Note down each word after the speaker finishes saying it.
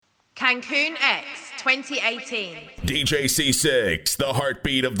Cancun X 2018. DJ C6, the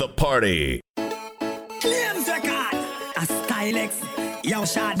heartbeat of the party. Claims record. A Stylex. Yo,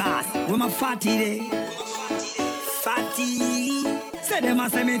 shot boss. With my fatty day. Fatty. Say them a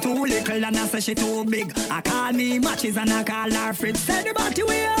say me too little and I say she too big. I call me matches and I call her Fritz. Say the body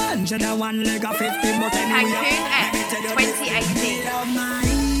we 101 leg of 50 but anyway. Cancun X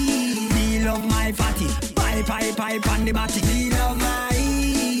 2018. Me love my fatty. Pipe on the body. Me love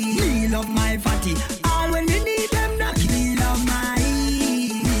my fatty. All when we need them knock. Me love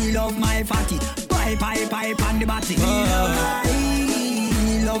my fatty. Pipe on the body.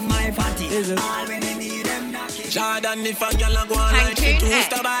 Me love my fatty. All when we need them knock. Jordan, if a girl a go on like she too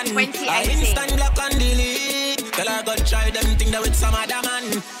stubborn, I instant block and delete. Tell her go try them thing that with some other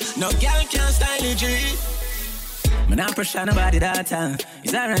man. No girl can style it, G. Man, I pressure nobody that time.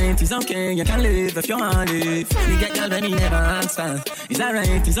 It's alright, it's okay, you can live if you want to live. Me get girl when me never answer. It's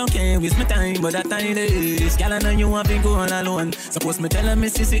alright, it's okay, waste my time, but that time is. Girl, I know you want to go all alone. Suppose me tell her me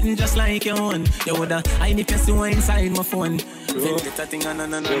see sitting just like your own. You woulda hide the person who inside my phone. Then get a thing on.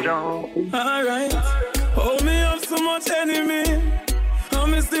 Alright, hold me up so much enemy. And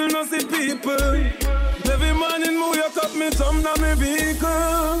me still not see people. Every morning me wake up, me thumb down my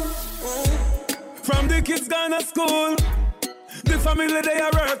vehicle. From the kids gone to school, the family they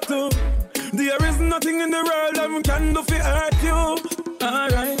are hurt too. There is nothing in the world that can do for hurt you.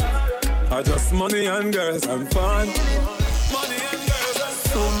 Alright, I just money and girls and fun. Money and girls and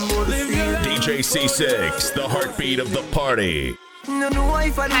fun. DJ C6, the heartbeat of the party. Cancun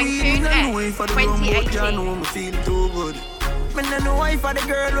X 2018. Me feel too good. Me no know why for the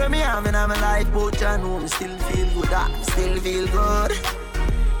girl where me having on my life, but I know me still feel good. Still feel good.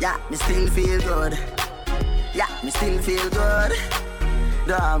 Yeah, me still feel good. Yeah, me still feel good.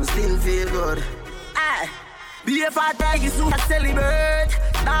 Nah, me still feel good. Aye. Be a fat like you super celebrate.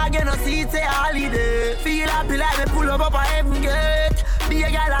 Nah, get no seat, say holiday. Feel happy like me pull up a heaven gate. Be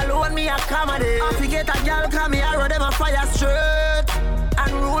a girl alone, me accommodate. I forget a girl come me, I roll them a fire straight.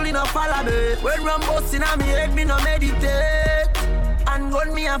 And rolling a follow me. When I'm busting on me head, me no meditate. And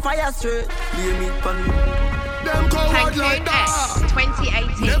gun me a fire straight. Leave me pan. Them coward Cancun like that. X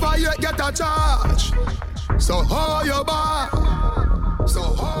 2018. Never yet get a charge. So hold your bar.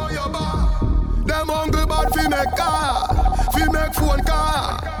 Them hungry bad fi make car, fi make phone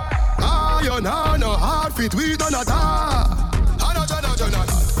car. You know no hard fit we done a tar.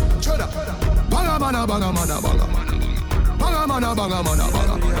 Chana. Banga mana.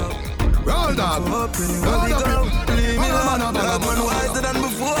 Roll down. Leave me alone. That man wiser than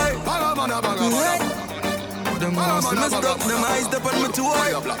before. Banga. Them ones to mess up, them eyes up on my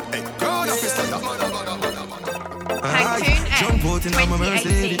toy. Cancun X Jump out in my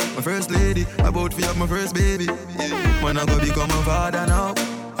 2018. my first lady, about to have my first baby. When I go become a father now,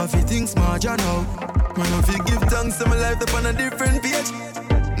 I feel things smart, you know. When I feel give thanks to my life up on a different page.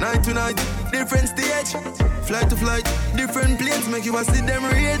 Night to night, different stage. Flight to flight, different planes, make you see them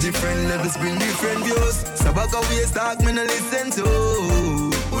rage. Different levels bring different views. So back away, talk me no listen to.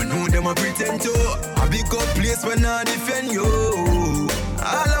 We know them a pretend to. A big up place when I defend you.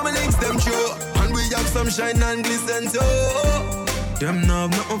 All of my links them true. And we have some shine and glisten too. Them know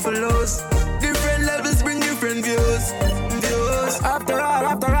nothing for loss. Different levels bring different views. After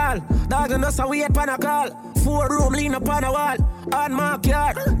all, dog and us a wait pan a call. 4 room lean up on a wall. On my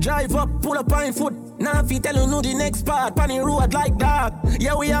yard, drive up, pull up on foot. Now if you tell you know the next part, pan the road like dog.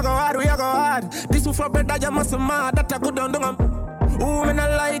 Yeah, we a go hard. This one for better, you must mad. That a good down. Who me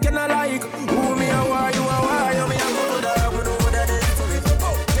not like, and I like. Who me a why, you a why. You me a good dog, we know what that is to me.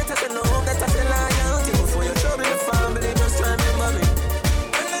 Let us know that I feel loyalty. Before you trouble your family, just remember me.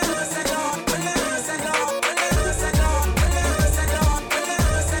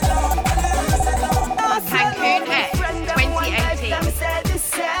 Cancun X 2018.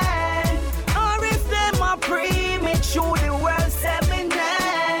 Or if them are premature, the world 7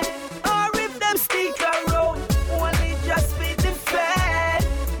 or if them stick around, only just be the fed.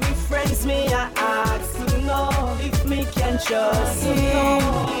 Me friends, me I ask to know if me can trust you.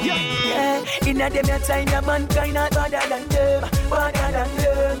 Yeah. In a them your time, your mankind not better than them.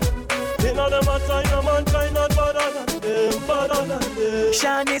 In a them a time, your mankind not better than them.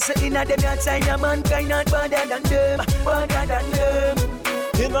 Shani say in a them your time, your mankind not better than them.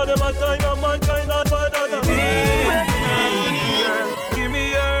 In a them a time, your mankind not better than them. Give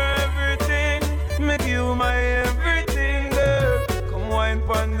me your everything, make you my everything, girl. Come wine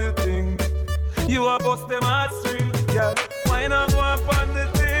pon the thing. You a bust them heartstring, yeah. Wine a go up on the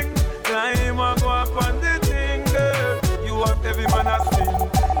thing, climb a go up on the thing, girl. You want every man a spin.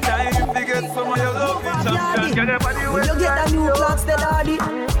 Time to get some of your love, champion. Get your body wet. You get a new clocks, the daddy.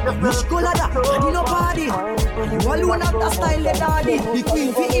 Mush color that, and you no party. You alone have the style, the daddy. The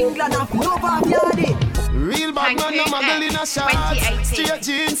queen for England, have no backyardy. Real bad man, no muggle in a shot. Straight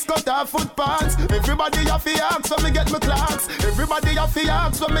jeans, cut off foot pants. Everybody have to ask when me get my clocks. Everybody have to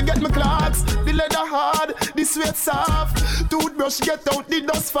ask when me get my clocks. The leather hard, the sweat soft. Toothbrush get out the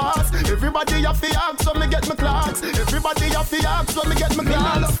dust fast. Everybody have to ask when me get my clocks. Everybody have to ask when me get my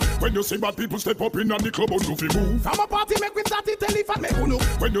clocks. When you see bad people step up in and the club out to fi move. From a party make we start to tell if I make you know.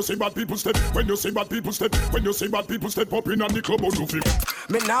 When you see bad people step, when you see bad people step, when you see bad people step up in and the club out to fi.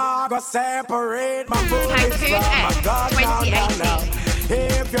 Me nah go separate my food Cancun from my X, God. 2018.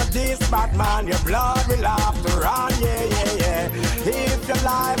 If you're this bad man, your blood will have to run, yeah. If your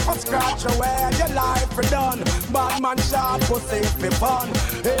life was scratch away, your life for done. Bad man shot pussy if me fun.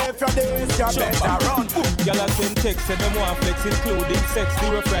 If you're this, you better run. Y'all are send text, say them want flex, including sex.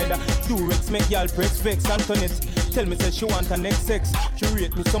 The rough rider, Durex, make y'all press vex. Antoinette, tell me say she want her next sex. She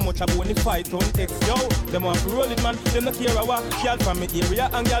rate me so much, I'm only 5 on X. Yo, them want to roll it, man. Them not care what. Y'all from me area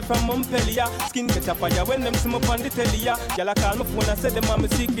and y'all from Montpellier. Skin catch a fire when them see me on the telly. Y'all a call my phone and say them want me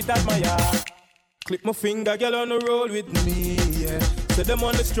secret admire. Clip my finger, girl on the roll with me, yeah. Say them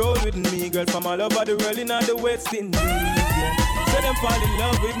on the stroll with me, girl from all over the world in the West Indies, yeah. Say them fall in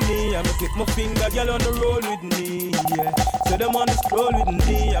love with me, I'ma clip my finger, girl on the roll with me, yeah. Say them on the stroll with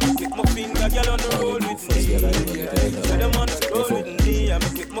me, I'ma clip my finger, girl on the roll with me, yeah. Say them on the stroll with me, I'ma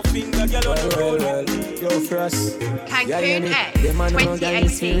clip my finger, girl on the roll with me. Yo, Frost. Cancun X,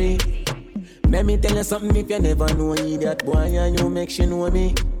 2018. Let me tell you something, if you never know you that boy and you make she know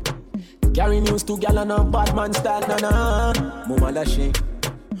me. Carry news to gal and a bad man style, na. Mama da she.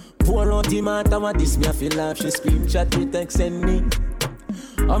 Pour out the matter, what this me I feel like. She screenshot me, text send me.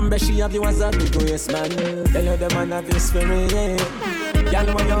 Bet she have you as a big yes man. Tell you the man have this for me, yeah. Gal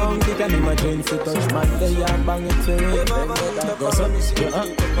when you hungry can imagine fi touch man. Tell you I'm bang it for me. Go so,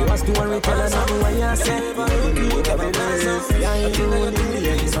 you was to worry, tell her nothing what you say. Yeah, you know the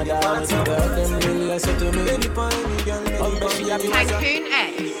millions, my dad. Them will listen to me. Bet she have you as a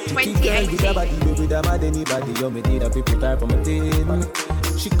Cancun X, with a body, 2018. with a bad anybody, you me need a people type for my team.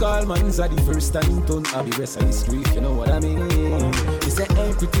 She call man's the first time turn of the rest of the street, you know what I mean? She say,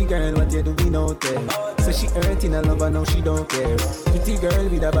 hey pretty girl, what you doing out there? Say she hurting a lover, now she don't care. Pretty girl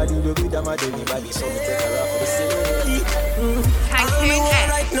with a body, with a bad anybody, so me take her off for the city. Cancun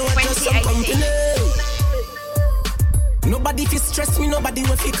X, 2018. Nobody fi stress me, nobody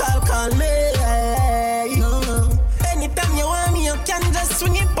will fi call me. No. Anytime you want me, you can just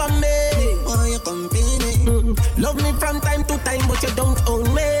swing it on me. Oh, you company. Love me from time to time, but you don't own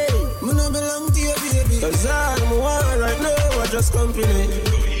me. Me no belong to you, baby. Cause all I want right now, I just company.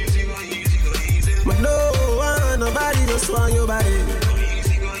 But no one, nobody just want your body.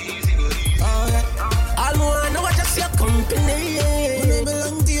 Oh, yeah. All I want now, I just your company. Me no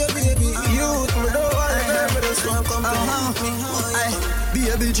belong to you, baby. Youth, me no want, me just want company.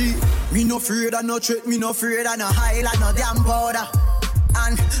 Baby G, me no afraid of no threat, me no afraid of no highlight, no damn powder.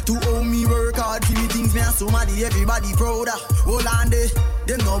 And to own me work hard for me things, me and somebody, everybody prouder. Hold on there,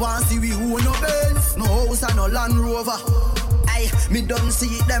 them no want see we own no Benz, no house and no Land Rover. Aye, me don't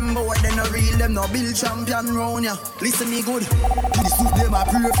see them boy, they no real, them no build champion round ya. Listen me good, this suit them a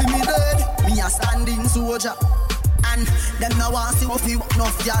pray for me dead, me a standing soldier. And them no want see what we want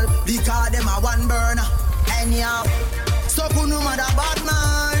enough y'all, because them a one burner. Anyhow, so who no matter bad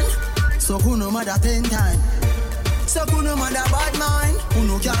man, so who no matter 10 times. So who no matter bad man, who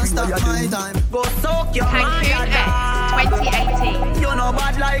no can't stop my time. Go soak your Cancun X, 2018. You know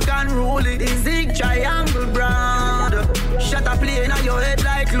bad like unruly. The zig triangle brand. Shut up playing on your head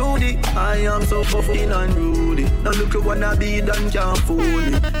like Ludi. I am so fucking unruly. Now look you wanna be done can't fool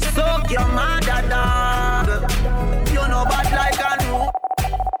it. Soak your mother dog. You know bad like unruly.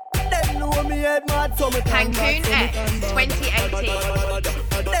 Them know me head mad so me Cancun X, 2018.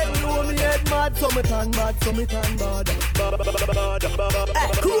 Them know me head mad so me tan bad, so me tan bad.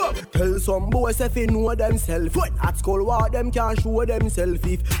 Hey, cool. Tell some boys if they know themselves. When at school what them can't show themselves.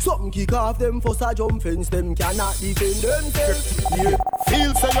 If something kick off them for a jump fence, them cannot defend themselves. Yeah.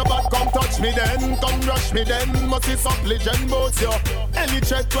 Feel say you bad, come touch me then, come rush me then. Must be some legend boats yo. Any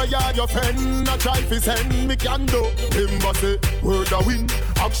check where you are your friend, a try fi send me can do. Remember say word a win,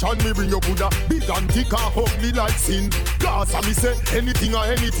 action me bring your Buddha. Big and thick and ugly like sin. Cause I me say anything or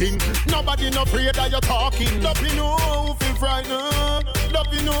anything. Nobody no afraid that you're talking. Don't be no fi frightened. Don't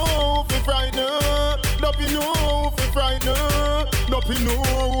be no fi frightened. Don't be no fi frightened. Don't be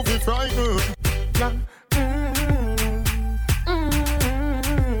no fi frightened. Yeah.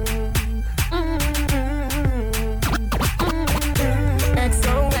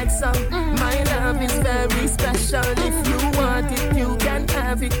 XOXO, my love is very special. If you want it, you can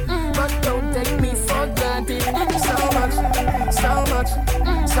have it.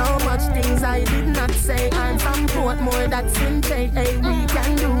 So much things I did not say. I'm from Portmore, that's in J. Hey, we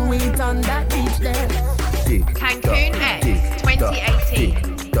can do it on that beach there. Cancun X 2018.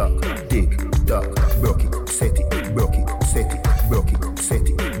 Dig, duck, broke it, set it, broke it, set it, broke it, set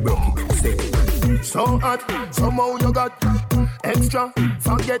it, broke it, set it. So hot, somehow you got extra,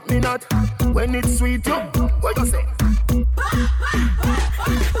 forget me not. When it's sweet, you, what you say?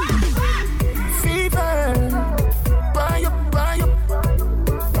 Fever, buy up.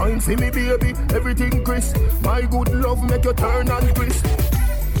 Wine for me, baby, everything crisp. My good love make you turn and crisp.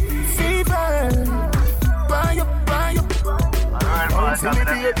 Fever, buy up. Wine for me,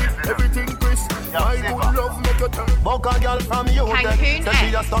 baby, everything crisp. My good love make you turn. Buck a girl from you, Cancun say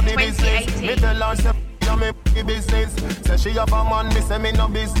she a study business. Me tell her say me business. Say she have a man, me say me no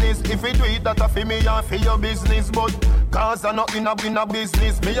business. If you do it, that a fi me and fi your business. But cause I not in a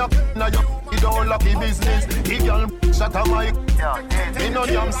business. Me a na you, it don't lucky business. The girl shut a mic. Me no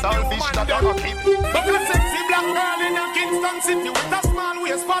damn selfish, that a lucky. But a sexy black girl in a Kingston city with a small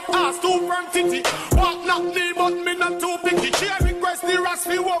waist, fat ass, 2 front titty. Walk not me, but me not too picky. She a request the rest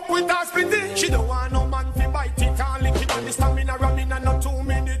fi walk with her spitty. She don't want no man fi bite it and lick it. And the stamina ramming and not 2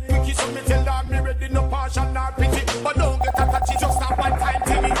 minute quickie. So me tell her me ready, no partial nor pity. But don't get attached, just a one time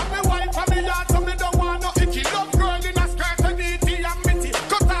to me. And me wife for me yard, so me don't want no icky. Love girl in a skirt and itty and mitty.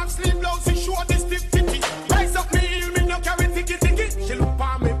 Cut off sleeve blouse, she show the stiff titty. Rise up me heel, me no carry ticky. She look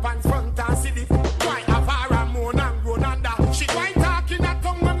for me pants front and see it. Why have her a moan and groan under. She quite talking a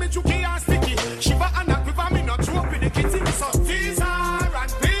tongue when me juky and sticky. She va and a quiver, me not joke with the kitty. So tease her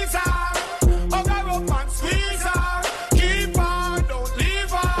and please her. Hug her up and squeeze her. Keep her, don't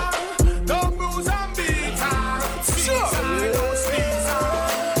leave her. Don't bruise and beat her. Squeeze her, don't squeeze her.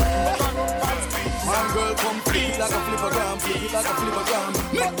 Hug her up and squeeze her. One girl come flip it like a flippergram, flip it like a flippergram.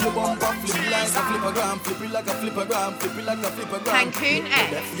 Make your bump up, flip it like a flippergram, flip it like a flippergram, flip it like a flippergram. Cancun X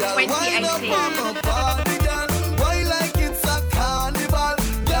 2018. Why like it's a carnival?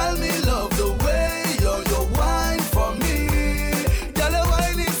 Girl, me love the way you wine for me. Girl, your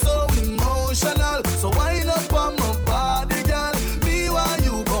wine is so emotional. So wine up on my body, girl. Me while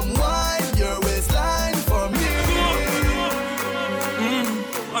you come wine your waistline for me.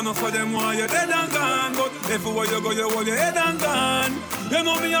 Enough for them why you're dead and gone. But everywhere you go, you hold your head and gone. You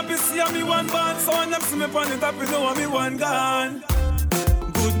know me happy see me one band. So when them see me on the top, you know me one gone.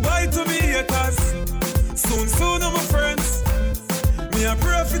 Goodbye to me haters. Soon, my friends. Me a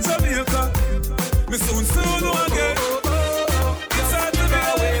pray for Jamaica. Me soon again. It's hard to be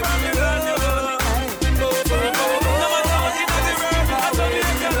away from me land, you know. No matter what you do,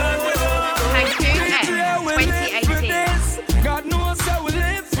 Jamaica land, you know. Cancun X 2018. God knows I will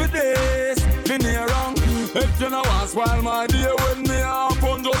live for this. Me near wrong. If you know once while my dear when me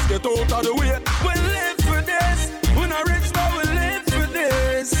happen, just get out of the way. We live for this. When I rich, but we live for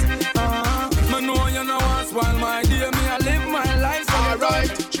this. Me know you know once while my dear me I live my life.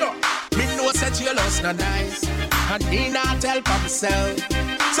 Alright, sure. Me know that you lost no dice, and me not help myself.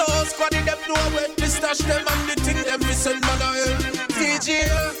 So squaddy them know where to stash them and the thing them missing man oil. DJ,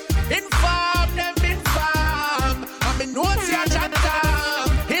 inform them, inform. And me know it's your chat time.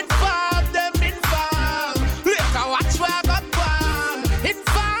 Inform them, inform. Later watch where I got one.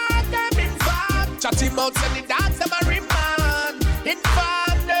 Inform them, inform. Chatty mouth and the dance them a remand.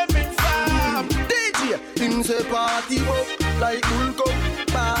 Inform them, inform. DJ, Things a party up like Hulk up.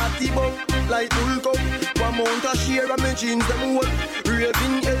 Party up like Hulk up. One month a share of me jeans them hold.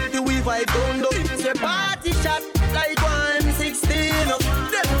 Raving healthy we vibe down up. Say party shot like 116.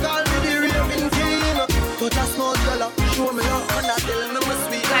 Them call me the raving king. Touch a small dollar, show me your honor, tell me my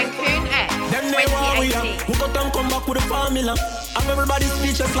sweet. Cancun X 2018. Who got them come back with a formula? I'm everybody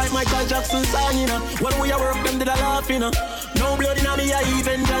speechless like Michael Jackson song, you know. When we are work, them did a laugh, you know. No blood in me, I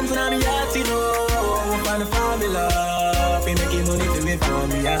even dance in me heart, you know. Find a formula, we making money to me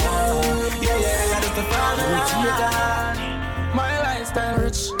formula. Yeah, that's the formula. My lifestyle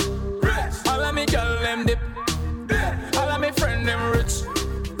rich. All of me girl them dip. All of me friend them rich.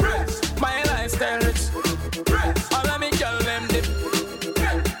 My lifestyle rich. All of me girl them dip.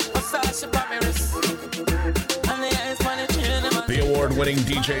 The award-winning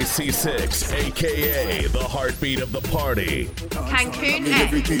DJ C6, aka the heartbeat of the party. Cancun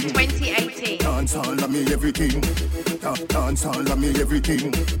X 2018. Dance all of me everything. Dance all of me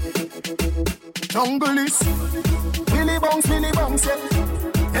everything. Jungle is Billy Bounce, yeah.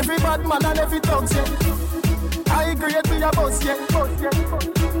 Every bad man and every dog, yeah. I grade with a buzz, yeah.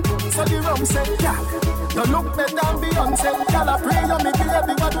 So the rum say, yeah. You look better than Beyonce. Y'all a pray you me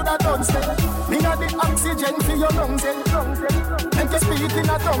baby, what do that done say? Me got the oxygen for your lungs, yeah. And to speak in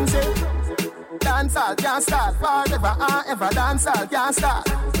a tongue, yeah. Dancehall can't start forever and ever. Dancehall can't start.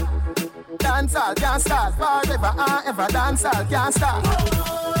 Dancehall can't start forever and ever. Dancehall can't start.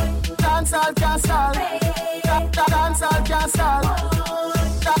 Dancehall can't start. Dancehall can't start.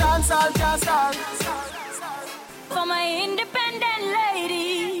 Dancehall can't start. For my independent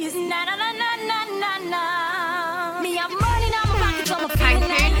ladies, na na na na na na na. Me have money in my pocket, so I'm feeling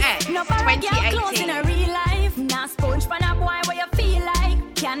nice. No party clothes in a real life. Nah sponge for a boy, what you feel like?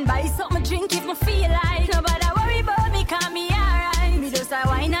 Can buy something drink if I feel like. Nobody worry about me, call me alright. Me just a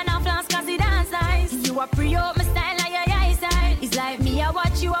wine and a flask 'cause it dance nice. You a pre-up my style like your eyesight. It's like me, I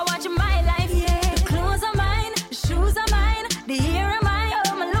watch you, I watch my life. Yeah, the clothes are mine, the shoes are mine, the hair are mine.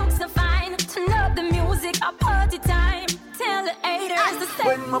 Oh, my looks are fine. Turn up the music, a party time. Tell the haters to say.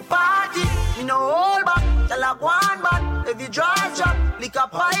 When my party, me no hold back. Tell a one back. Every dry drop, lick a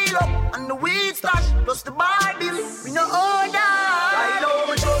pile up, and the weed stash, plus the bar bill. Me no hold that. I know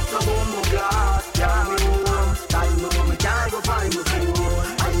my jokes are on my glass. Yeah, me know. I know me can't go find my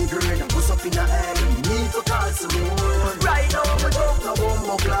phone. I'm great, I push up in the air. Me need to call someone. Right now my jokes are on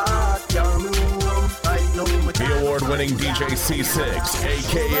my glass. Yeah, me know. The award-winning DJ C6,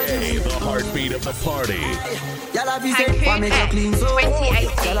 a.k.a. the heartbeat of the party. Cancun X 2018.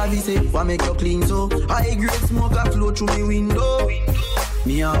 Y'all have say, what make you clean so? High grade smoke a flow through me window.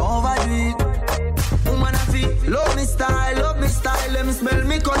 Me a overdo it. Woman I feel, love me style. Let me smell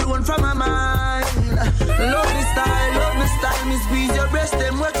me cologne from my mind. Love me style. Me squeeze your breast,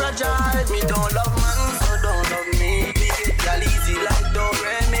 them wet fragile. Me don't love man, so don't love me. Y'all easy like don't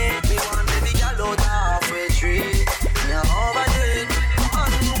rent me. Me want baby y'all out halfway tree. Me a overdo it.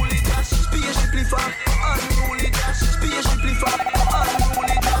 Unruly dash, spaceshiply far. Unruly dash, spaceshiply far.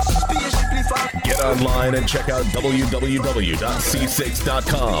 Unruly dash, spaceshiply far. Get online and check out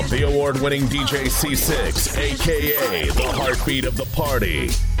www.c6.com. The award-winning DJ C6, a.k.a. the heartbeat of the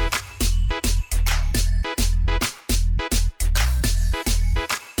party.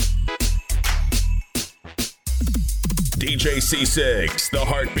 DJ C6, the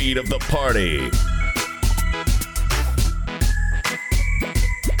heartbeat of the party.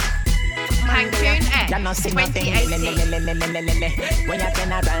 Cancun X 2018. When you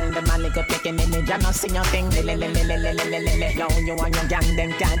turn around, the man go taking in it. You not see your thing. Yo, you and your gang,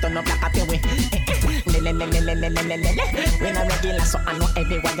 them can't turn up like a peewee. When I'm regular, so I know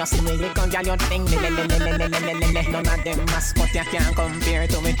everyone you see me. You come get your thing. None of them mascot you can't compare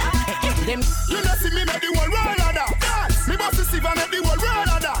to me. You know see me make the whole world of that dance. Me must see and make the whole world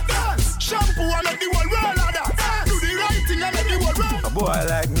of that dance. Shampoo and make the whole world of that dance. Do the right thing and make the whole world. A boy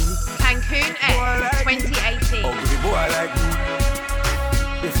like me. Cancun X 2018. Oh, the boy like me.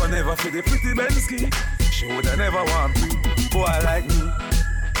 If I never feel the pretty Bensky, she woulda never want me. Boy like me.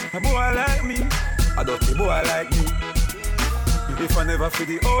 A boy like me. A dirty boy like me. If I never feel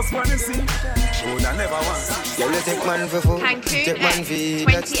the house when you see, she woulda never want me. Yeah, you take man for food, take man for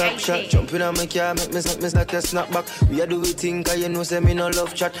that stop shot. Jump in on my car, make me like a snap back. We a do we think, cause you know say me no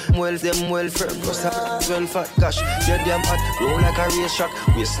love chat. Well them well firm, plus well fat. Gosh, you're damn hot, roll like a race track.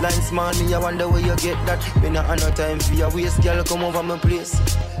 Waistline small, me I wonder where you get that. Me not have no time for your waist, girl, come over my place.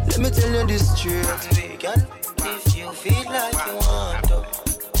 Let me tell you this straight, vegan. If you feel like you want to,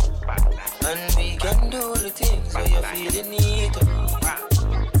 and we can do the things where you feel you need to.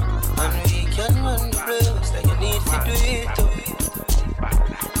 And we can run the place like you need to do it.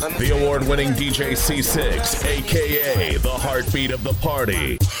 The award-winning DJ C6, a.k.a. the heartbeat of the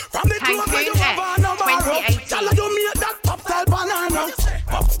party. Cancun X 2018. Tell you me that pop style banana.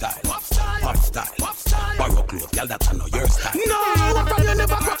 Pop style. Borrow clothes, girl, that's not your style. No, what from you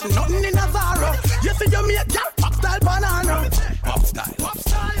never got nothing in a Zara. You see you me a girl, pop style banana. Pop style.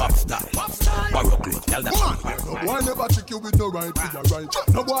 Borrow clothes, girl, that's not your style. No boy never trick you with no right to your right.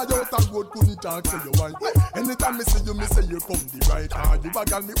 No boy out and road couldn't talk to your wife. Anytime me see you come the right. You a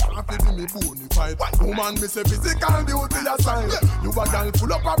girl me want to be me bonafide. Woman me say physical beauty aside. You a girl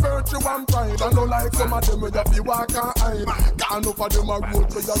full up of virtue and pride. I know like some of them where you feel walk and hide. Gone up for them a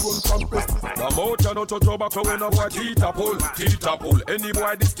road where you run from pesticide. The mouth you no touch over so when no boy teeth a pull. Any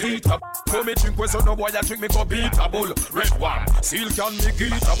boy this teeth a pull. Me drink so no boy a drink me go beat a bull. Red one, seal can me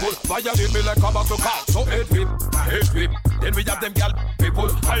get a bull. Violate me like a back to car. So hate whip. Then we have them gal people.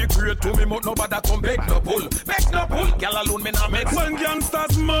 I create to me but nobody come beg no pull. Gal alone me not make. When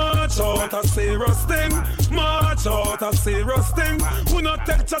gangsters march out a serious thing. We not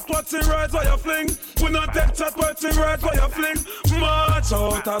take chat watching right while you fling. March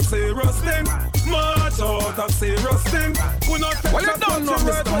out a serious thing. We not take well, you chat don't know watching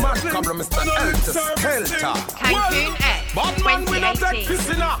right Mr. while Man you fling. Problem, Mr. Helter. Cancun X Bad man, we not take 2018. piss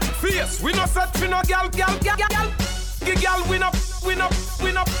in our face. We not set for no gal. Gal, we not.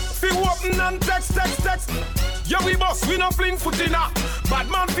 Fi open a man text. Yeah, we boss, we no fling foot in a. Bad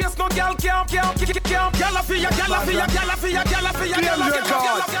man face no gal can't. Galafia.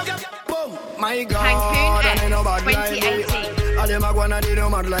 My God, Cancun I know bad 2018. like me. All them a go and they no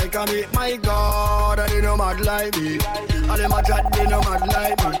mad like me. My God, I they no mad like me. All them a chat, they no mad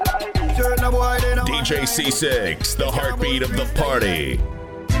like me. Certain boy, they no mad DJ C6, the heartbeat of the party.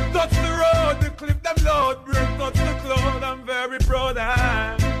 Touch the road, the clip them load, break touch the cloud, I'm very proud.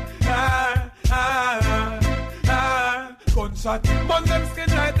 Gunshot, burn them skin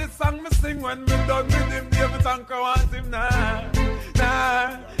like this song me sing when me done with him, David Anchor wants him now.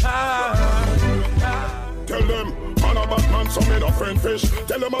 Tell them, man a bad man, so me no friend fish.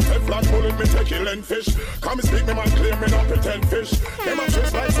 Tell them a Teflon bullet, me take kill and fish. Come speak me man, claim me not pretend fish. Them a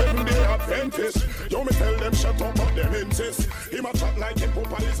just like 7-day Adventist. Yo, me tell them shut up, but them insist. Him a chat like him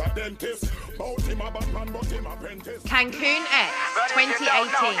papa is a dentist. Bout him a bad man, but him apprentice. Cancun X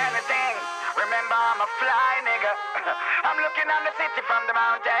 2018. Remember I'm a fly nigga. I'm looking on the city from the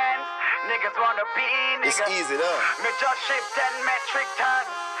mountains. Niggas wanna be niggas. It's easy though. Me just ship 10 metric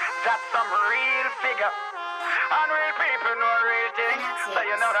tons. That's some real figure. Unreal people know real things. So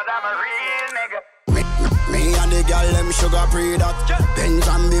you know that I'm a real nigga. Me and the girl them sugar pre that. Benz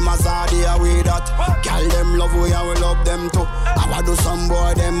and be Mazadi away that. Girl them love we and we love them too. I want do some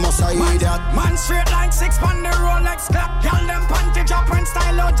boy them must I eat that. Man straight like 6 on the Rolex clock. Girl them panty chop and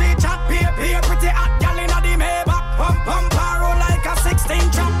style OG chat. Be pretty hot girl inna the Maybach. Pump paro like a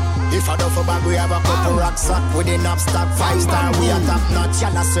 16 chop. If I do for bag we have a couple rocks up with the knob stock 5-star. We are top notch.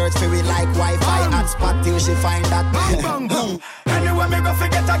 Y'all a search for we like Wi-Fi hotspot till she find that. Anyway me go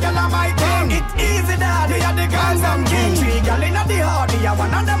forget a girl on my thing. It easy daddy and the girls them king. 3 girl inna the hardy, a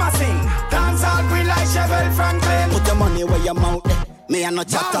one of them a sing. Dance all we like Chevelle Franklin. Put the money where your mouth there. Me and no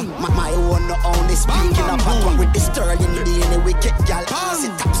chatter, my own no only speaking of one with the sterling the any wicked gal.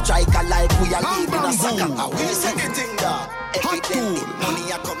 Sit top striker like we are leaving a sucker. We say the thing da. Evidently,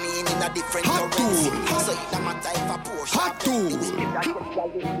 money a coming in a different currency. So it a type of Porsche. Hot tool.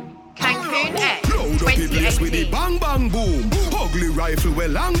 Cancun X Load up the place with the 2018. bang bang boom. Ugly rifle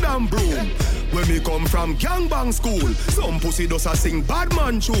with long damn broom. When me come from gangbang school, some pussy does a sing bad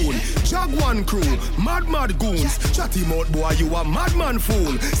man tune. Jaguan crew, mad goons. Chatty mouth boy, you a madman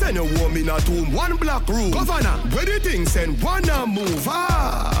fool. Send a woman in a tomb, one black room. Governor, where the thing send one a move.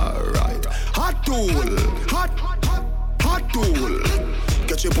 Alright, hot tool, hot tool.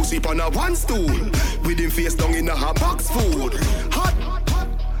 Get your pussy on a one stool. With him face down in a box food. Hot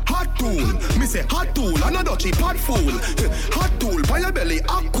tool, me say hot tool, another cheap hot fool. Hot tool, by your belly,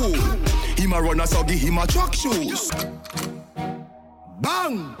 act cool. Him a run a soggy, him a track shoes.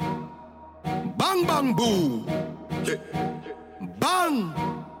 Bang, bang bang boo. Yeah. Bang,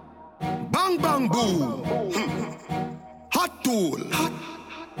 bang bang boo. Hot tool,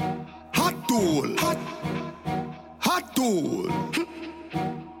 hot tool, hot tool.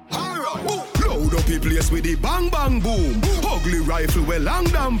 Alright. Load up the place with the bang bang boom. Ugly rifle with long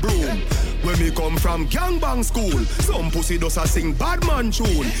damn broom. When me come from gangbang school, some pussy does a sing bad man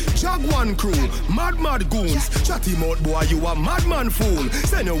tune. Jaguan crew, mad goons. Chatty mouth boy, you a madman fool.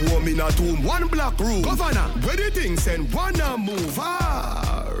 Send a woman in a tomb, one black room. Governor, where the thing send one a move.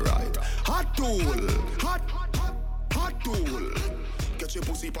 Alright, hot tool, hot tool. Get your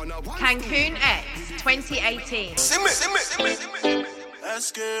pussy on a one. Cancun X 2018. Simmer.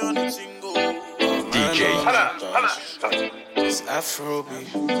 Let's get on the tingle. DJ. It's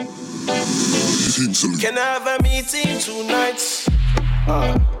Afrobeats. Can I have a meeting tonight?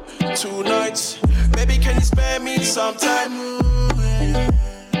 2 nights. Baby, can you spare me some time?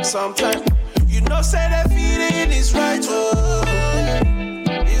 You know, say the feeling is right. Oh,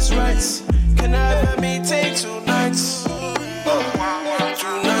 it's right. Can I have a meeting tonight? 2 nights.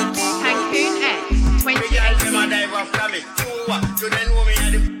 Cancun X 2018. You don't know me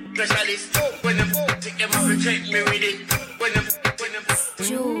as the specialist. When them take them up and check me with it. When them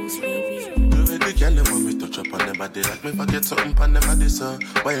Jules, baby. The baby girl, they want me to chop on them body like me forget something on them body, sir.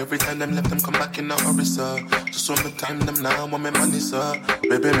 Why every time them left them come back in a hurry, sir? Just want me time them now, want me money, sir.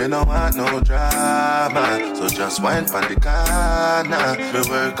 Baby, me no want no drama, so just wine for the corner. Me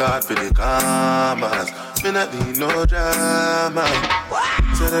work hard for the commas. Me not need no drama.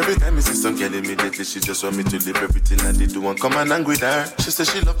 So every time me see some girl immediately, she just want me to leave everything I did do and come and angry with her. She said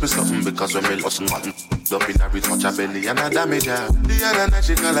she love me something because when me lost nothing up in her, it touch her belly and I damage her. The other night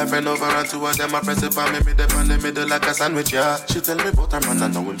she call her friend over and 2 of them I press it for me, me dip on the middle like a sandwich, yeah. She tell me about her man, I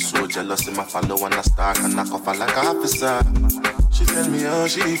know him so jealous, him I follow and I stalk and I cough her like a officer. She tell me how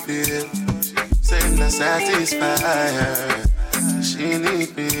she feel, saying not satisfied her. She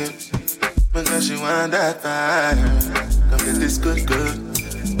need me, because she want that fire. Come get this good.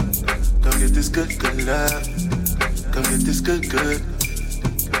 Come get good, good love. Come get this good, good.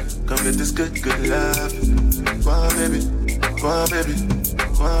 Come get this good, good love. Go on, baby. Go on, baby.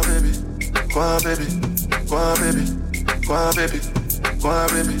 Go on, baby. Go on, baby. Go on, baby. Go on, baby. Go on,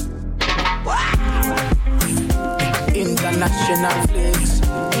 baby. International flicks.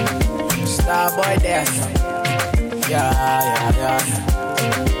 Starboy there. Yeah. I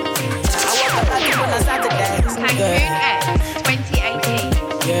woke up on a Saturday. Cancun X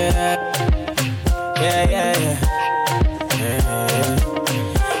 2018. Yeah.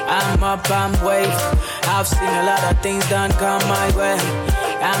 I'm up, I'm wave. I've seen a lot of things done come my way.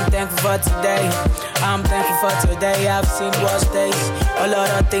 I'm thankful for today. I'm thankful for today. I've seen worse days. A lot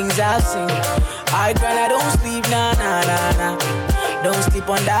of things I've seen. I grind, I don't sleep, nah. Don't sleep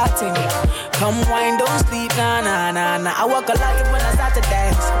on that thing. Come wine, don't sleep, nah. I walk a lot when I start to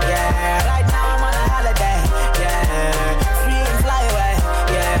dance. Yeah, right now I'm on a holiday. Yeah, free and fly away.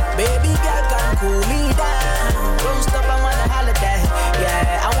 Yeah, baby girl, come cool me down. Don't stop, I'm on a holiday.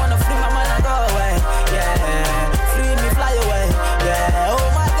 Yeah, I wanna free my man and go away. Yeah, free me, fly away. Yeah, oh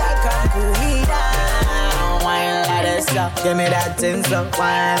my God, come cool me down. Wine like this up, give me that thing up.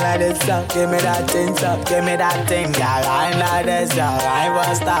 Wine like this up, give me that thing up. Give me that thing, girl. Wine like this up. I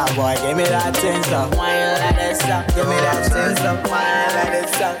was star boy, give me that thing up. Wine like this up, give me that thing up. Wine like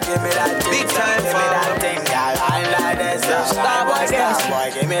this up, give me that thing up. Give me that thing, girl. Wine like this up. Star boy,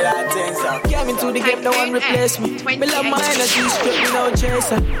 give me that thing up. Came into the game, no one replace me. Me love my energy, straight, me no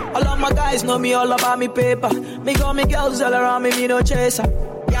chaser. All of my guys know me all about me paper. Me got me girls all around me no chaser.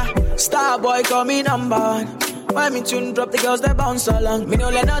 Yeah, star boy call me number one. When me tune drop, the girls they bounce along. Me no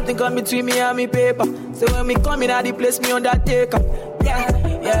let nothing come between me and me paper. So when me come in at the place, me undertaker. Yeah.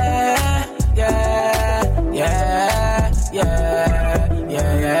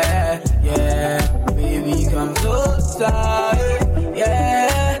 Baby, come closer.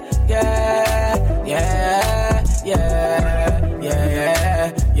 Yeah.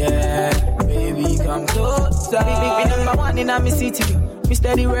 Baby, come closer. Me number one in a me city, yo. Me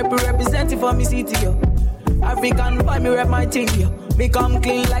steady representing for me city, yo. African boy, me rep my thing, yo. Me come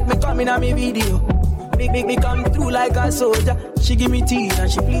clean like me coming on me video. Me come through like a soldier. She give me tea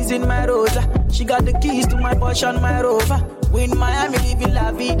and she pleasing my rosa. She got the keys to my Porsche and my Rover. We in Miami living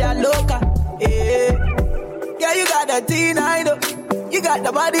la vida loca. Yeah, yeah, you got the teen, I know. You got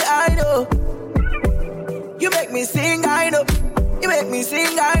the body, I know. You make me sing, I know. You make me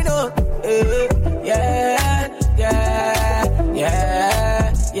sing, I know. Yeah.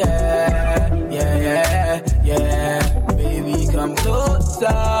 Baby, come closer.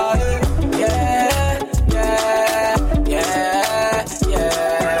 Yeah.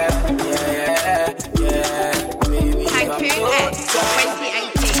 Baby, Cancun X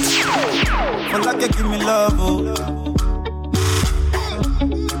 2018. Well, like you give me love, oh.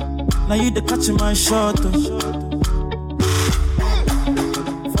 Now you the catch my shot, oh.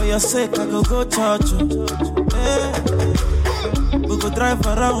 For your sake, I go church, oh. Hey. We go drive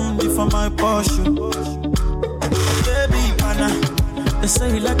around for my Porsche. Baby, pana, they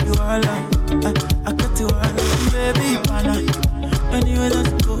say you like you all, I got you all. Baby, pana, anywhere that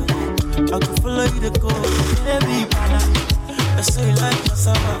you go, I can follow you to go. Baby, pana, they say you like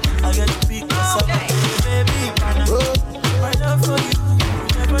cassava, I get to big cassava. Baby, pana, my love for you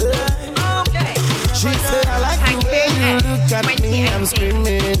never die. She said, I like the way you look at me, I'm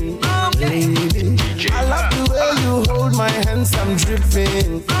screaming. Baby, I love the way you hold my hands, I'm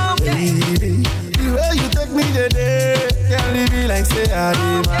dripping. Baby, the way you take me today, can't leave me like say I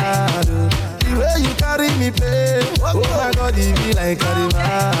demand. The way you carry me play, oh my God, it be like I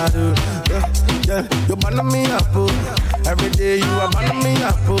demand. Yeah, you burn me up, oh. Every day you are burning me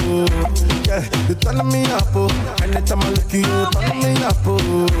up, oh. Yeah, you turn me up, oh. Anytime I look you turn me up,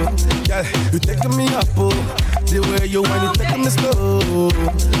 oh. Yeah, you taking me up, oh. The way you want, you taking me slow.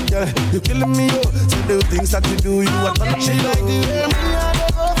 Yeah, you killing me, oh. So the things that you do, you are turning me like the way me I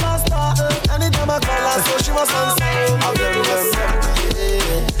go faster. Anytime I call her, so she must answer. I'm very well.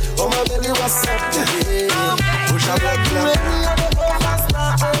 Oh my baby, what's up? Push up like the way me I go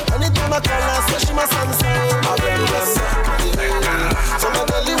faster. Anytime I call her, so she must answer. I'm very well. So my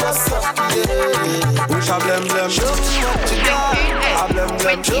belly, what's up? Push up, blem blem. Show me what you got. I blem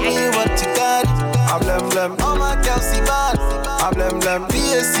blem. Show me what you got. I blem blem. All my girls see bad. I blem blem.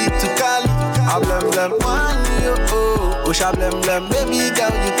 PSC to Cali. I blem blem. One yo oh. Push up, blem blem. Baby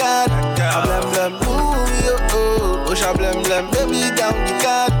girl, you got. I blem blem. Ooh yo oh. Push up, blem blem. Baby girl, you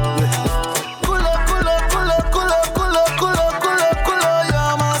got.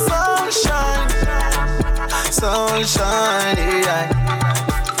 You're my sunshine. Sunshine, yeah.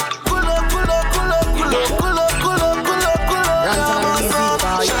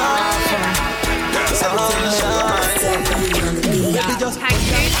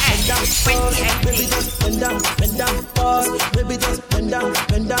 Baby, just bend down, pause. Baby, just bend down, pause.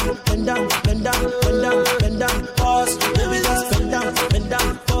 Baby, just bend down, pause. Baby, just bend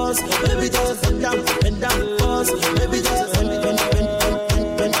down, pause. Baby, just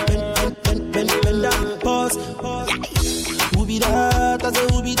bend down, pause. Who be that? I say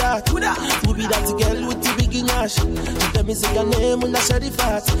who be that? Who be that girl with the big ash? You tell me say your name when I share the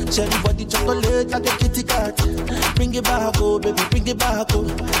fat. Share the body chocolate like a kitty cat. Bring it back, oh baby, bring it back, oh.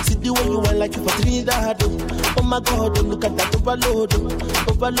 See the way you want like you for Trinidad, oh. Oh my God, oh, look at that overload,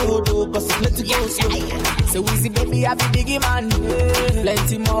 oh, cause it's let it go slow. So easy, baby, I be biggie man.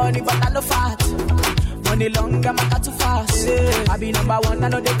 Plenty money, but I no fat. Money long, I'm not too fast. I be number one, I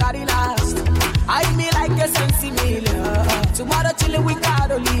know they carry last. I be like a sensi meal. Tomorrow chillin' with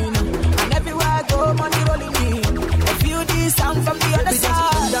Carolina. And everywhere I go, money rolling in. I feel this sound from the other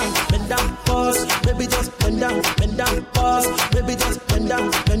side. Bend down, pause. Baby, just bend down, pause. Baby, just bend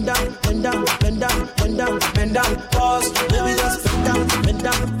down, pause. Baby, just bend down, pause. Baby, just bend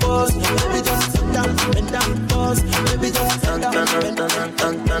down, pause. Baby, just bend down,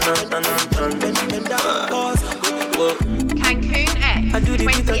 pause. Cancun X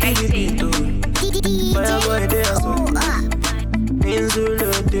 2018. Fire there, so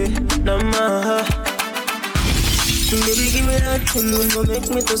baby, give me that thing, we gon' make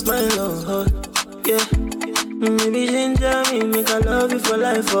me to smile, oh, yeah. Maybe ginger me, make I love you for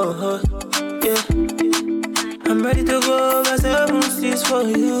life, oh, yeah. I'm ready to go over 7 seas for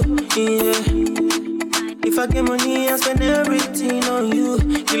you, yeah. If I get money, I spend everything on you,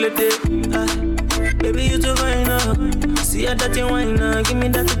 kill it, baby, you too fine, see how that you wine, give me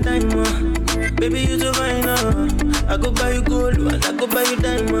that time, baby, you too fine, I go buy you gold, and I go buy you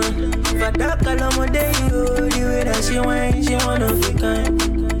diamond. For that color, my day, the way that she whine, she wanna be kind.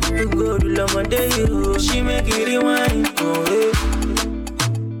 You go to love my day, she make it rewind.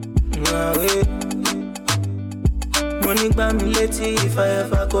 Away. Money by me lady if I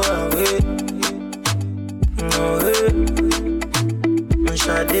ever go away.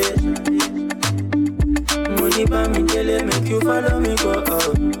 Shade. Money by me daily, make you follow me go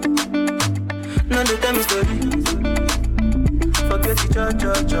out. Now they tell me story. Forget the cha.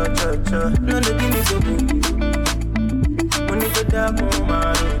 Now they give me so good. When you go down on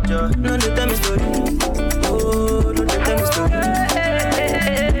my road, now they tell me story. Oh, now they tell me story.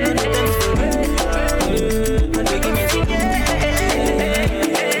 Now they tell me story. Now they give me so good.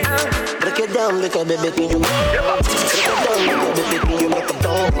 Break it down, make a baby king you. Break it down, make a baby king you. Break it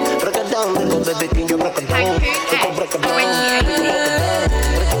down, break it down, make a baby king you. Break it down, break it down,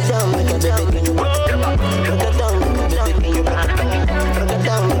 make a baby king you.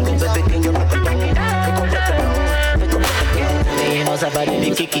 Somebody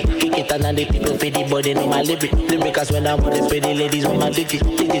kick it, and the people feed the body in my lyrics when I'm on the pretty ladies with my digit.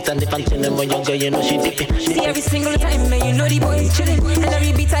 Did it and the function and when you're girl, you know she dip it. See every single time, man, you know the boy is chillin'. And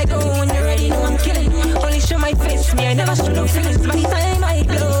every beat I go, when you're ready, know I'm killing. Only show my face, me, I never show no feelings. My time I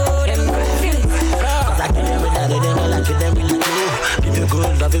blow, them feelings. Cause I kill them with that, they don't like it, them really cool. If you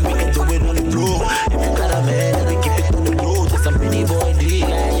good, love it, we can do it on the floor. If you got a man, then we keep it on the road. Just some pretty boy,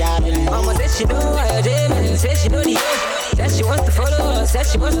 yeah. Mama said she know I am, and said she know the age. Said she wants to follow us, said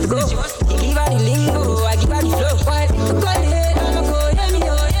she wants to go. You give her the lingo, I give her the flow. Why? Go ahead, I'ma go, hear me,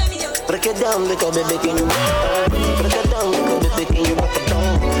 oh. Break it down, make a baby king you. Break it down, make a baby king you. Break it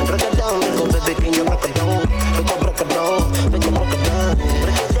down, break it down, make a baby king you. Break it down, make a break it down, make a break it down.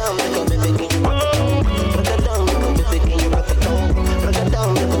 Break it down, make a baby king you. Break it down, make a baby king you. Break it down, break it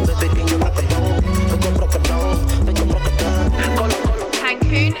down, make a baby king you. Break it down, make a break it down, make a break it down.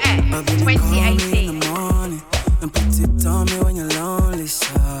 Cancun X 2018. And put it on me when you're lonely,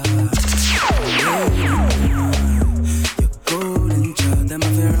 you're golden child, them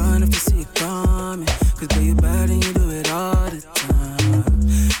have to run if you see it coming. Cause girl, you bad and you do it all the time.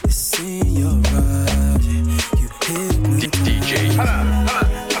 It's in your body, you hypnotize. DJ,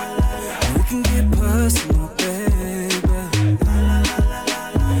 we can get personal, baby.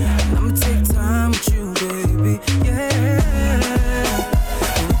 I'ma take time with you, baby, yeah.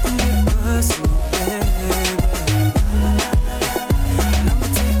 We can get personal, baby.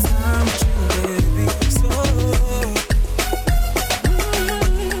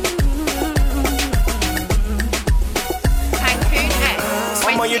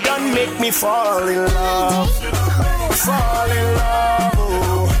 You done make me fall in love, oh, fall in love,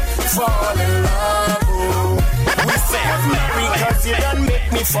 oh. We say I'm married cause you done make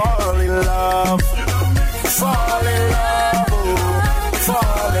me fall in love, oh, fall in love, oh.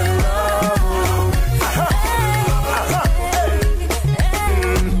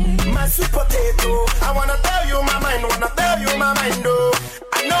 My sweet potato, I wanna tell you my mind, oh.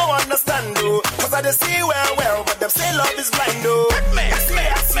 I know understand know they see well, but them say love is blind, oh.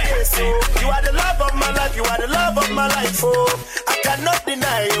 So you are the love of my life, you are the love of my life, oh. I cannot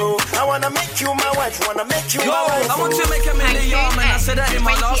deny you. I wanna make you my wife, wanna make you my wife. I want to make $1 million, man. I said that in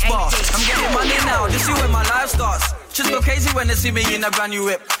my last bar. I'm getting money now, this is where my life starts. Just go crazy when they see me in a brand new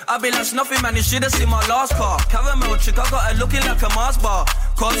whip. I be like nothing, man, you should've seen my last car. Caramel chick, I got her looking like a Mars bar.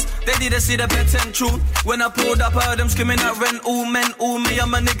 Cause they didn't see the Bet 10 tune. When I pulled up, I heard them screaming at rent. All men, all me,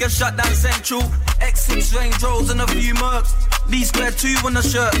 I'm a nigga shut down central. X6 Range Rolls and a few mercs. B-square 2 on the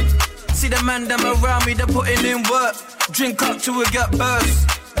shirt. See the man them around me, they're putting in work. Drink up till we get burst.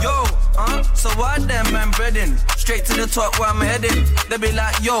 Yo, so why them man breading? Straight to the top where I'm heading. They be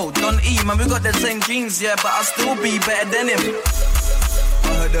like, yo, Don E, man, we got the same jeans, yeah, but I'll still be better than him. I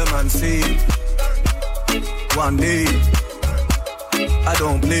heard the man say, one day, I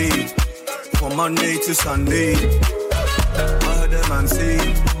don't play, from Monday to Sunday. I heard the man say,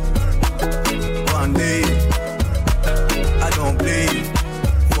 one day, I don't play,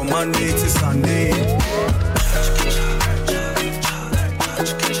 from Monday to Sunday.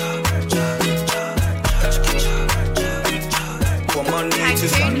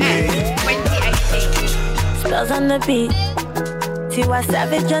 Spells on the beat. Tiwa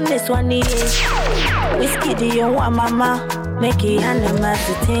Savage on this one is. Whiskey, do you want mama? Make it animals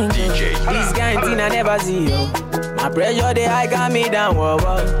to think. This kind of thing I never see, yo. My pressure, they high got me down, whoa,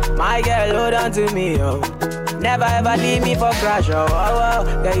 whoa. My girl, hold on to me, yo. Never ever leave me for crash, oh, oh,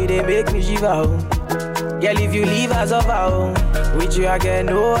 oh. Girl, you they make me shiver, oh. Girl, if you leave us over, oh. With you, I get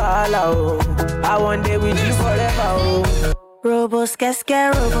no allow, oh. I want day with you forever, oh. Robos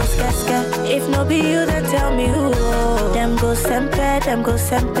casca. If no be you, then tell me who. Them go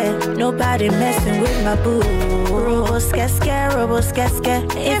sempe. Nobody messing with my boo. Robos casca.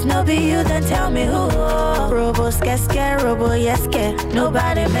 If no be you, then tell me who. Robos casca,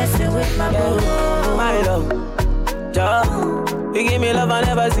 nobody messing with my boo. My love, Joe, you give me love I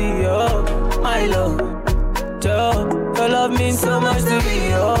never see, yo. My love, Joe, your love means so much to me,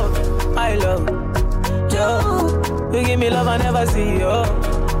 yo. My love, Joe. You give me love I never see, yo.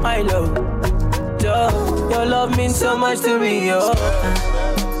 My love, Joe. Your love means so much to me, yo.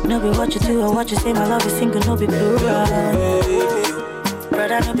 No be what you do or what you say, my love is single, no be plural.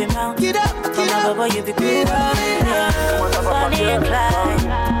 Brother, no be mount. Get up, from my boy, you be cool. Bonnie and Clyde.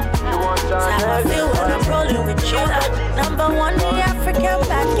 That's how I feel when I'm rolling with you. Number one, the African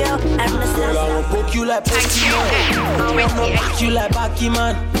bad girl. I'm the girl, I will poke you like Pokemon. I poke you like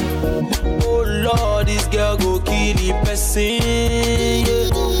Pokemon. Oh Lord, this girl go kill the person, yeah.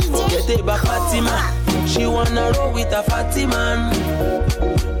 Forget about Fatima. She wanna roll with a fatty man.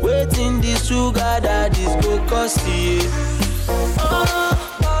 Waiting this sugar that this go cost you. Oh,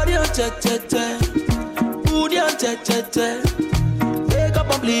 body on che. Booty on che. Wake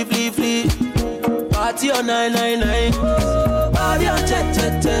up and flee. Party on 999. Body on che.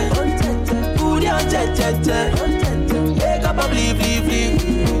 Booty on che. Wake up and flee.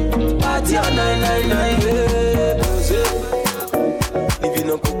 Party on 999, yeah. If you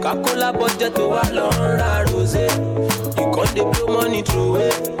know Coca-Cola budget to a long rosé, you can't dey blow money through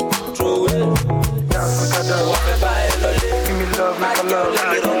it. Give me love, make a love.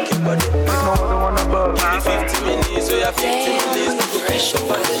 There's no other one above. Give me 50 minutes, so you have 50 minutes.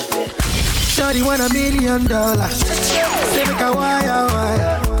 Shawty want $1 million. Say make a wire.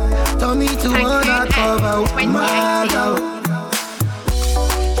 Told me to wanna cover my love.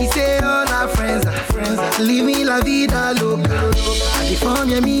 He say all our friends are leave me la vida loca. And if I'm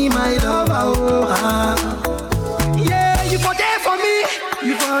me, my lover, oh, yeah, you for there for me.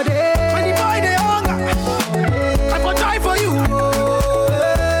 You for there. When the boy they hunger, I for die for you, oh,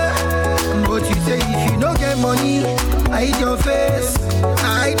 yeah. But you say if you don't get money, hide your face,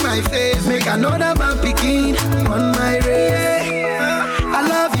 hide my face. Make another man picking on my race. I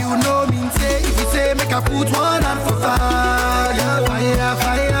love you, no mean say. If you say make I put one hand for fire,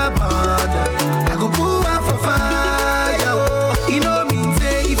 fire burn. I go put one for fire. Oh. You know mean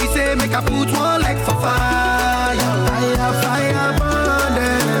say if you say make I put one leg for fire, fire burn.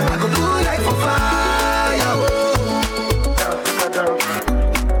 I go put leg for fire. Oh.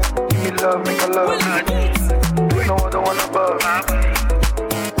 Give me love, make a love. There's no other one above.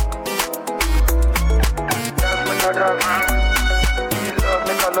 Make a dance. Give me love,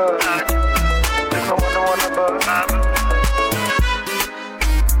 make a love. There's no other one above.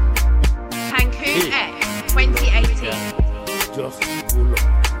 Cancun X 2018. Just pull up.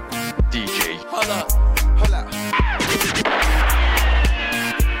 DJ. Holla.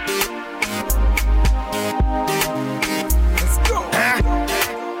 Let's go.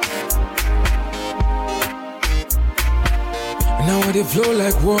 Now they flow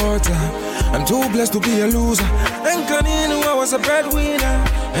like water. I'm too blessed to be a loser. And Kanini knew I was a breadwinner.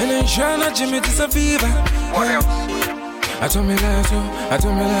 And then Shana Jimmy is a fever. I told me lies,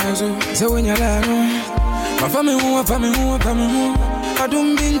 so when you lie, my family who, I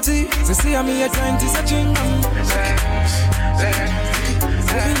don't mean to. They say I'm here trying to search him.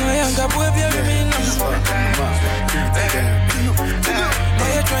 Living a young boy, baby, me now.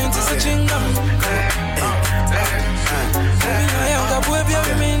 They're trying to search him. Living a young boy,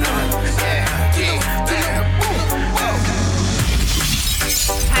 baby, me now.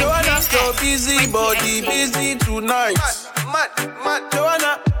 Joanna, so busy, body busy tonight. Mad,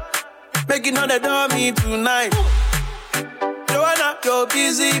 Joanna, making all the dummy tonight. Joanna, your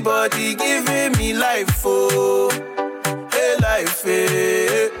busy body giving me life, oh, hey life,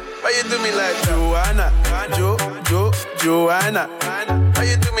 hey. Why you do me like Joanna, Joanna? Why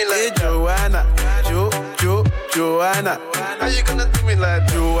you do me like Joanna, Joanna? How you gonna do me like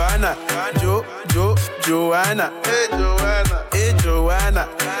Joanna, Joanna? Hey Joanna,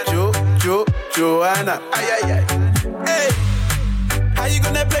 Joanna? Ay. Hey, how you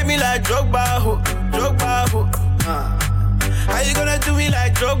gonna play me like Drogba, ho? How you gonna do me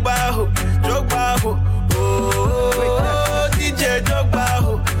like Drogba, ho? Oh, DJ Drogba,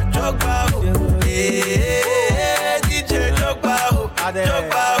 ho. Hey, DJ Drogba, ho.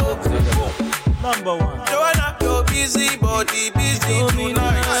 Number one. Joanna, your busy body, busy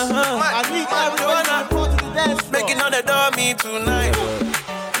tonight. Joanna, making all the dummy tonight.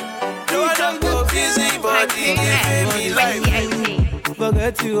 Joanna, your busy body, giving me life.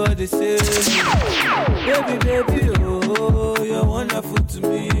 Forget you what they say. Baby, oh, you're wonderful to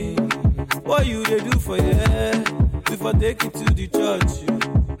me. What you they do for you? If I take it to the church,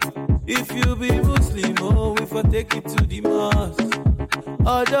 if you be Muslim, oh, if I take it to the mosque.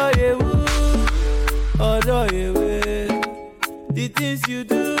 Adore you, the things you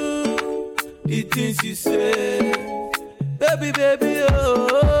do, the things you say. Baby,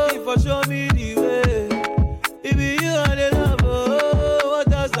 oh, if I show me the way, it be you and the love, oh,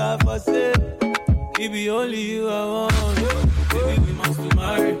 what else have I say? It be only you I want. Baby, we must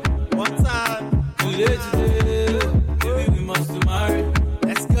marry. One time, today, baby, we must marry.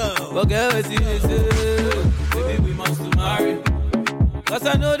 Let's go. Forget what you say, baby, we must marry. Cause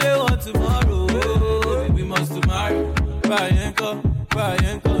I know they want tomorrow, baby, we must marry.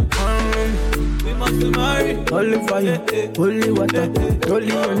 We must marry. Only fire, only water,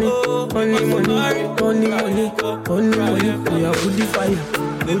 only money, only money. We are good fire.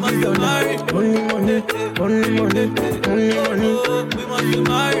 We must marry. Only money. We must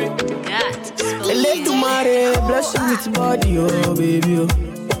marry. Let to marry, bless you with body, oh baby. Oh.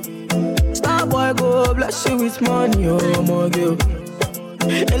 Star boy go, bless you with money, oh my girl.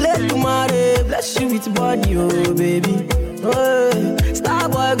 Let to marry, bless you with body, oh baby. Oh, star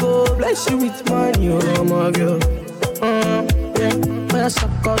boy go, bless you with money, oh my girl. Yeah, when I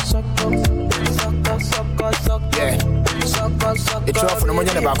suck up. Yeah. It's off for the money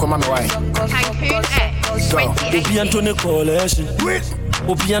about come on my way. Cancun X 2018. Antony Coalition.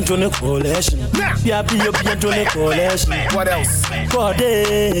 Obi Antony Coalition. Obi Antony Coalition. What else?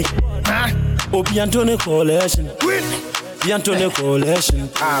 Corday. Obi Antony Coalition. Obi Antony Coalition.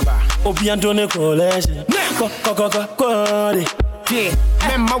 Obi Antony Coalition. Corday.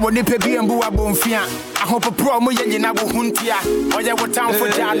 Memma woni pebi embu abonfia ahopo pro mo ye nyina wo huntia oye wo town for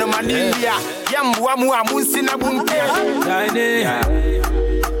jano manibia yambu amu amunsi na buntia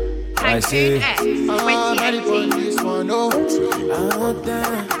I say Cancun X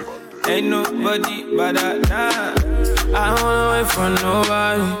 2018. ain't nobody but that. I don't wanna wait for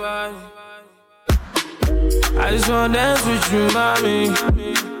nobody. I just wanna dance with you, mommy.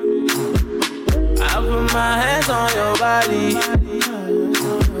 I put my hands on your body.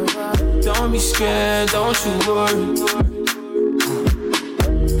 Don't be scared, don't you worry.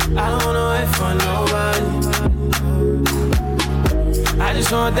 I don't wanna wait for nobody. I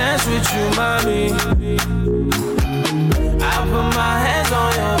just wanna dance with you, mommy. I put my hands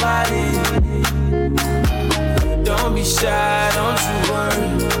on your body. Don't be shy, don't you worry.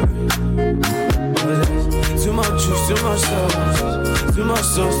 Too much juice, too much sauce. Too much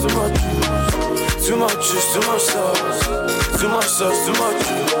sauce, too much juice. Too much juice, too much sauce. Too much sauce, too much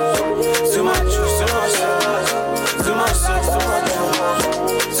juice. Too much juice, too much sauce. Too much sauce, too much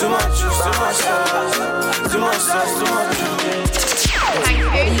juice. Too much juice, too much sauce. Too much sauce, too much juice.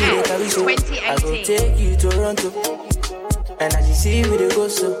 Cancun X I go 2018. take you to Toronto, and as you see we dey go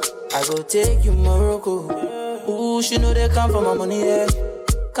so, I go take you Morocco. Ooh, she know they come for my money, yeah.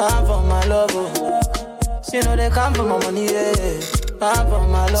 Come for my love, oh. She know they come for my money, yeah. Come for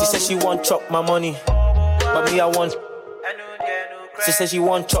my love. She said she want chop my money, but me I want. She said she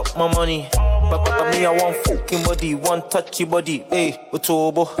want chop my money, But me, I want fucking body, one touchy body. Hey,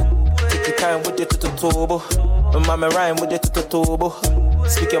 Otobo. Take your time with it to the turbo. My mama rhyme with it to the turbo.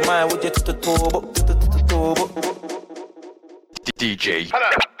 Speak your mind with it to the turbo. DJ.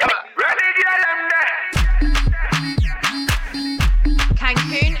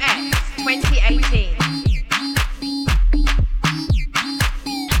 Cancun X 2018.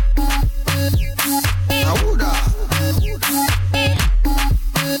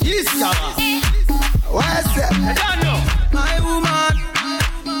 What's up? My woman,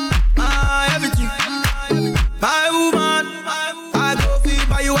 my everything. My woman, I go feel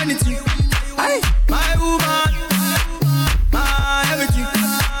buy you anything. Hey, my woman, my everything.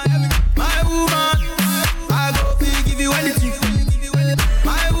 My woman, I go feel give you anything.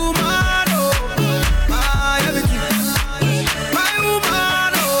 My woman, oh, my everything. My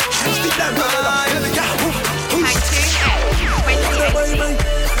woman, oh, my everything.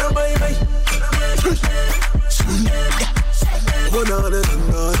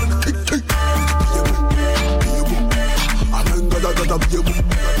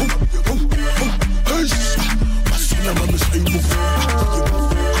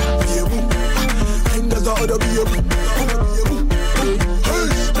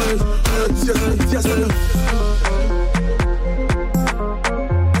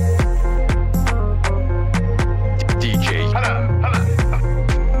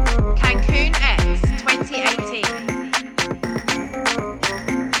 Cancun X 2018.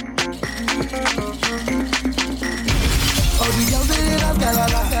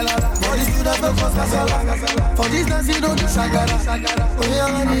 For this dance you don't do shagara. Oh yeah,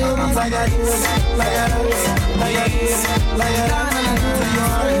 to the front, to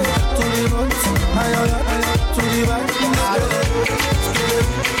the back.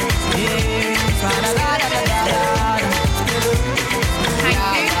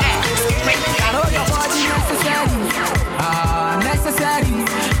 I know your body necessary. Necessary.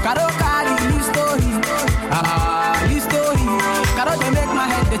 Caro carry new story. New story. Caro they make my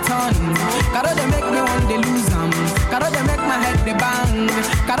head the turn. Caro they make me want to lose them. Caro they make my head the bang.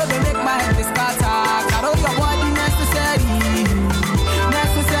 Caro they make my head the scatter. Caro your body necessary.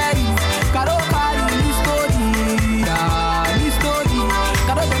 Necessary. Caro carry new story. New story.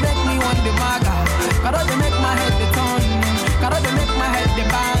 Caro they make me want the maga. Caro they make my head the turn. Caro they make my head the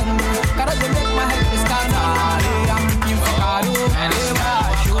bang. Caro they make my head the scatter. I'm looking for Caro.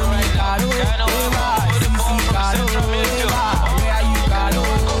 Show me Caro. See Caro. Where are you Caro?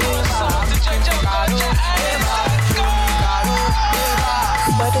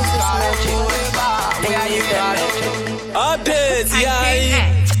 What is this magic? Where are you Caro? Updates, yeah.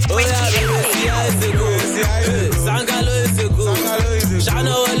 Oh yeah, is a go. Sangalo is a go.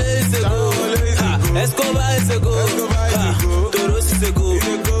 Shano is a go. Escobar is a go. Toros is a go.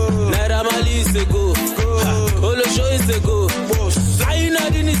 Naira Mali is a go. Olosho is a go.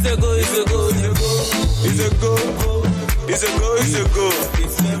 Ainadin is a go. Is a go. Is a go. Is a go. Is a go.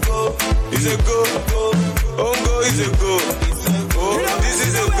 Is a go. Ongo is a go. Oh, this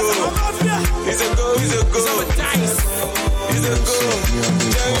is a go. Is a go. Is a go. Is a go.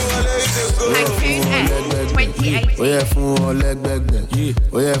 Cancun X 2018. Ó yẹ fún wọn lẹ́gbẹ̀gbẹ̀,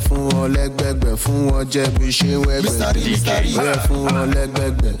 ó yẹ fún wọn lẹ́gbẹ̀gbẹ̀, fún wọn jẹ́ bí ṣe wẹ́gbẹ̀. Ó yẹ fún wọn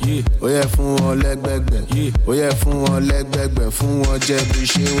lẹ́gbẹ̀gbẹ̀, ó yẹ fún wọn lẹ́gbẹ̀gbẹ̀, ó yẹ fún wọn lẹ́gbẹ̀gbẹ̀, fún wọn jẹ́ bí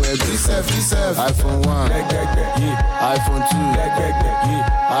ṣe wẹ́gbẹ̀. iPhone 1, iPhone 2,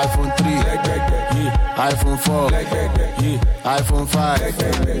 iPhone 3, iPhone 4, iPhone 5,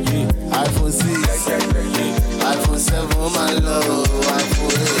 iPhone 6, iPhone 7, my love,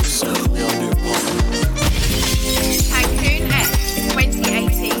 iPhone 8. Cancun X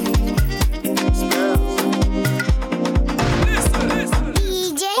 2018.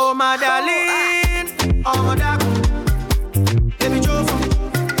 Oh my darling, oh my darling, baby Jofa,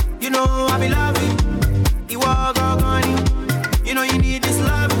 you know I be loving. You walk on you know you need this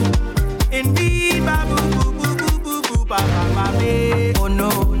love. Indeed, babu boo boo boo boo boo ba ba ba ba. Oh no,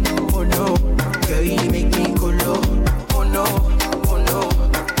 girl you make me go low. Oh no,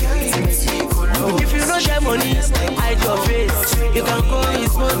 girl you make me go low. If you don't get money, hide your face. You can call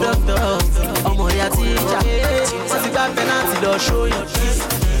his phone doctor. I'm on your teacher. Since you got penalty, they'll show you.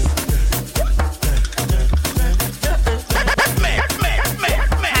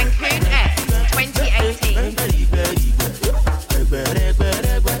 Cancun X 2018.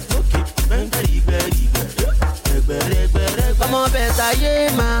 Ọmọ bẹ̀ta yé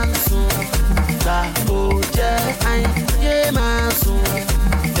máa sùn, gbà ó jẹ́ àyìn yé máa sùn,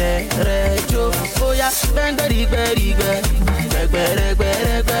 bẹ̀rẹ̀ jó bóyá gbẹ̀ngbẹ̀rìgbẹ̀rìgbẹ̀,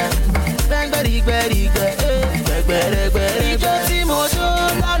 gbẹ̀gbẹ̀rẹ̀gbẹ̀rẹ̀gbẹ̀, gbẹ̀ngbẹ̀rìgbẹ̀rìgbẹ̀, gbẹ̀gbẹ̀rẹ̀gbẹ̀rẹ̀gbẹ̀. Ijó tí mo jó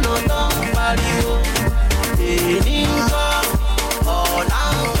lánàá tán pariwo.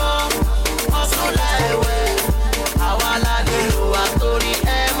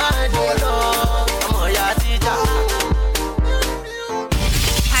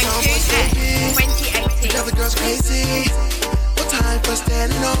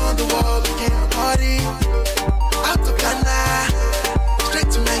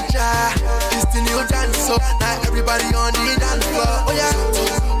 so now everybody on the dance floor. Oh yeah,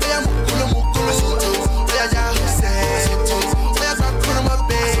 mukulu mukulu. Oh yeah, yeah, say. Oh yeah, come on,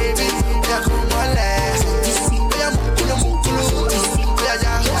 baby. Oh yeah, come on, let's. Oh yeah, mukulu mukulu. Oh yeah,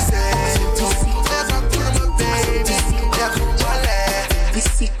 yeah, say. Oh yeah, come on, baby. Oh yeah, come on,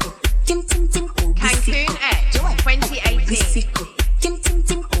 let's. Cancun X 2018. Tim Tim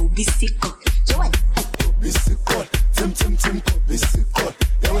Tim oh Bisico. Joanne. Bisico. Tim Tim Tim oh Bisico.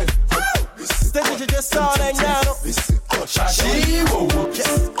 Steady to just sound and yano.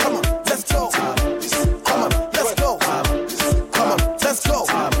 Yes, come on, let's go. Come on, let's go. Come on, let's go.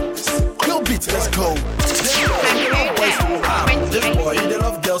 Yo, beat, let's go. This boy, he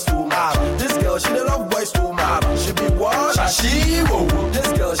love girls too mad. This girl, she love boys too mad. She be what? This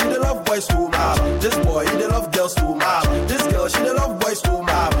girl, she love boys too mad. This boy, he love girls too mad. This girl, she love boys too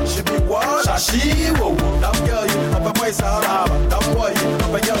mad. She be what? That girl, you have a boy sound hard. That boy, you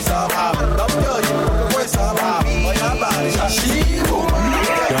have a girl sound hard. That girl, you have a boy sound hard. Oh yeah, body,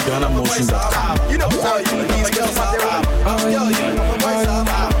 you know how you these girls sound hard. That girl, you have a boy sound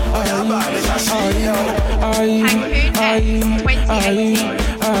hard. Oh yeah, body,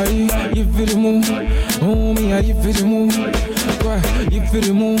 you feel the move, oh me, you feel the move, you feel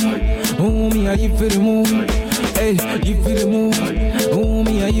the move, oh me, you feel the move, hey, you feel the move, oh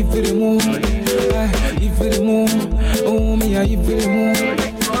me, you feel the move, you feel the move, oh me, you feel the move.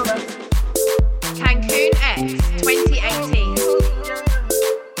 Cancun X 2018.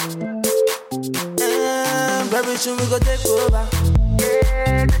 Very soon we go take over.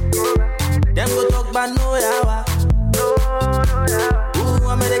 Them go talk about no yawa. Ooh, I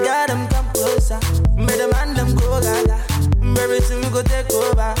made the guy them come closer. Made the man them go gaga. Very soon we go take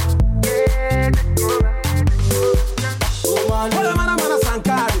over. Oh man, what a man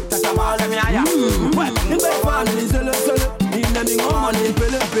sankari. That's a man me aya. What? The best fan is the in the ming on in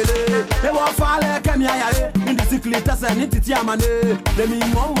pele. They want fall like me aya. In the cyclist and it yamane. The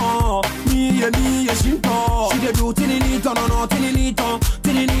ming on me a shinto. She dey do tinini no tinini no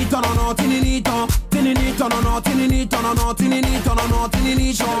tinini do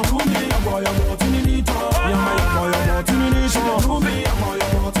me a boy about tinini me am my boy about tinini do me a boy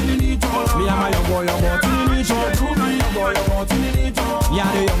about tinini me am my boy about tinini do me a boy about tinini ya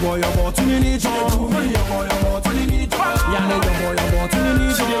de boy about tinini do me a boy about tinini ya de boy about tinini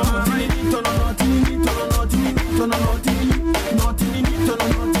do no tinini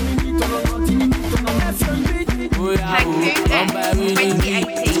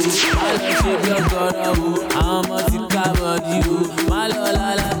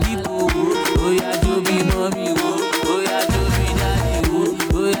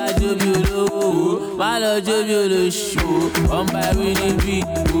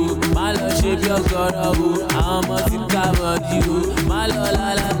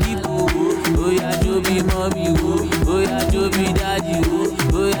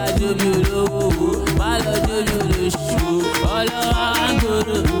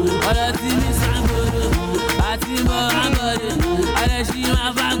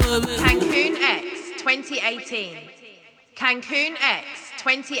Cancun X 2018. Cancun X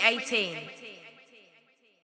 2018.